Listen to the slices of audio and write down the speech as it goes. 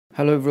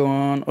Hello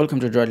everyone,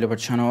 welcome to Droid Leopard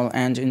channel,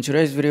 and in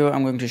today's video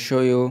I'm going to show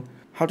you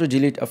how to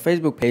delete a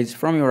Facebook page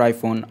from your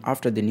iPhone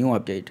after the new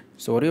update.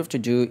 So what you have to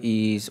do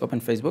is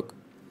open Facebook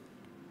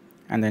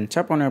and then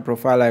tap on your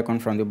profile icon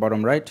from the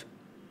bottom right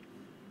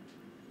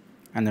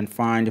and then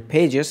find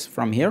pages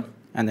from here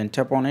and then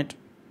tap on it.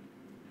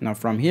 Now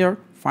from here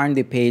find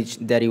the page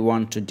that you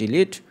want to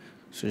delete.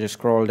 So just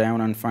scroll down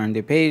and find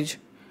the page,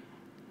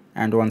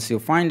 and once you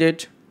find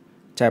it,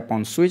 tap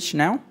on switch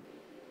now.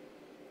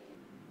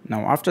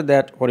 Now after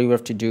that, what you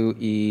have to do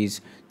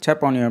is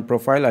tap on your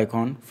profile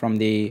icon from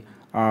the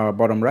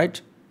bottom right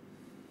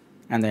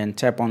and then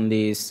tap on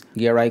this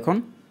gear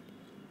icon.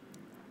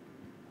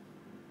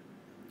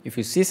 If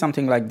you see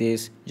something like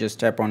this, just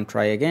tap on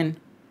try again.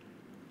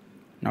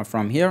 Now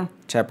from here,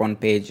 tap on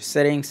page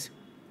settings.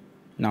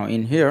 Now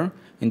in here,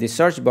 in the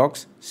search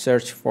box,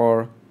 search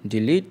for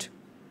delete,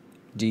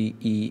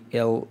 D-E-L-E-T-E,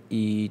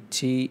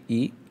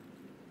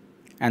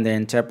 and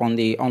then tap on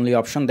the only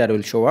option that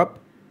will show up.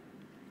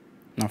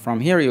 Now from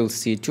here you'll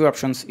see two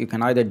options. You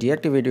can either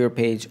deactivate your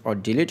page or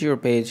delete your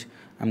page.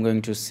 I'm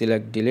going to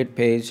select delete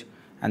page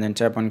and then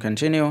tap on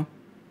continue,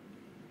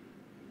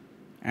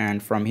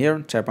 and from here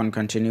tap on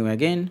continue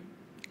again.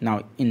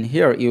 Now in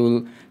here you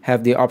will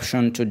have the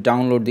option to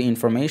download the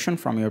information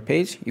from your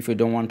page. If you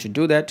don't want to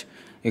do that,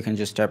 you can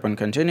just tap on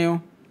continue.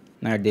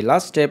 Now at the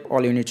last step,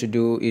 all you need to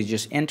do is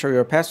just enter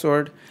your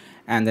password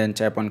and then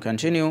tap on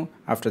continue.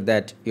 After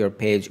that, your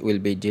page will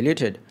be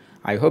deleted.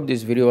 I hope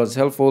this video was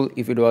helpful.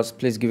 If it was,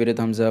 please give it a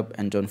thumbs up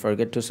and don't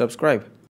forget to subscribe.